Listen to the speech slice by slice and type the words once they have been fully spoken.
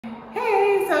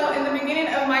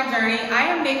beginning of my journey. I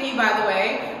am Nikki, by the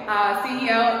way,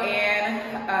 CEO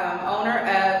and owner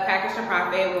of Package to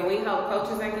Profit, where we help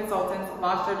coaches and consultants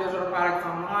launch their digital products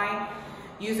online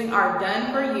using our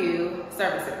done-for-you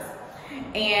services.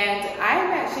 And I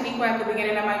met Shaniqua at the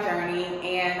beginning of my journey,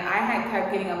 and I had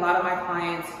kept getting a lot of my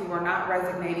clients who were not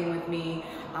resonating with me.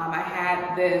 I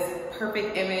had this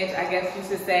perfect image, I guess you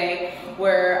should say,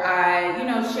 where I,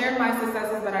 shared my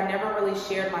successes, but I never really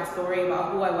shared my story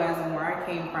about who I was and where I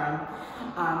came from.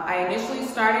 I initially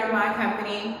started my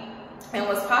company and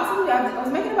was possibly, I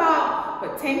was making about,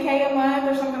 $10K a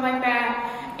month or something like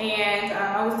that. And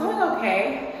I was doing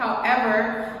okay.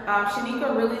 However,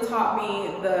 Shaniqua really taught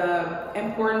me the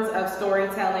importance of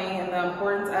storytelling and the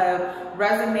importance of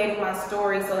resonating my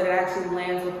story so that it actually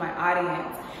lands with my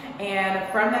audience.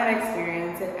 And from that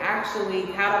experience, it actually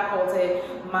catapulted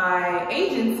my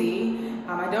agency.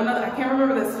 I can't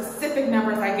remember the specific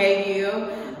numbers I gave you.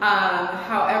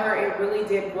 However, it really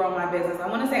did grow my business. I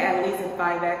want to say at least it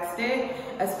 5x'd it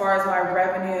as far as my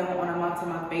revenue on a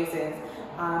month-to-month basis.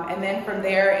 And then from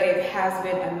there, it has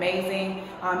been amazing.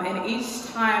 And each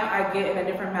time I get in a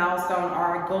different milestone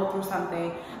or I go through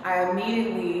something, I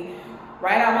immediately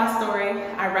write out my story.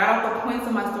 I write out the points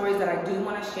of my stories that I do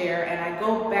want to share, and I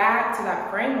go back to that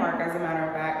framework, as a matter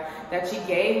of fact, that she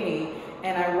gave me,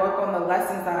 and I work on the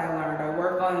lessons that I learned. I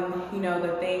work on,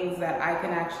 the things that I can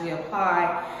actually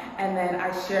apply, and then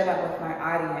I share that with my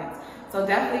audience. So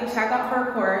definitely check out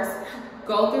her course.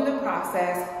 Go through the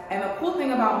process, and the cool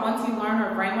thing about once you learn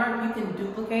her framework, you can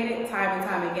duplicate it time and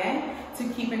time again to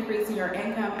keep increasing your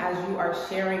income as you are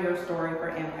sharing your story for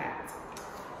impact.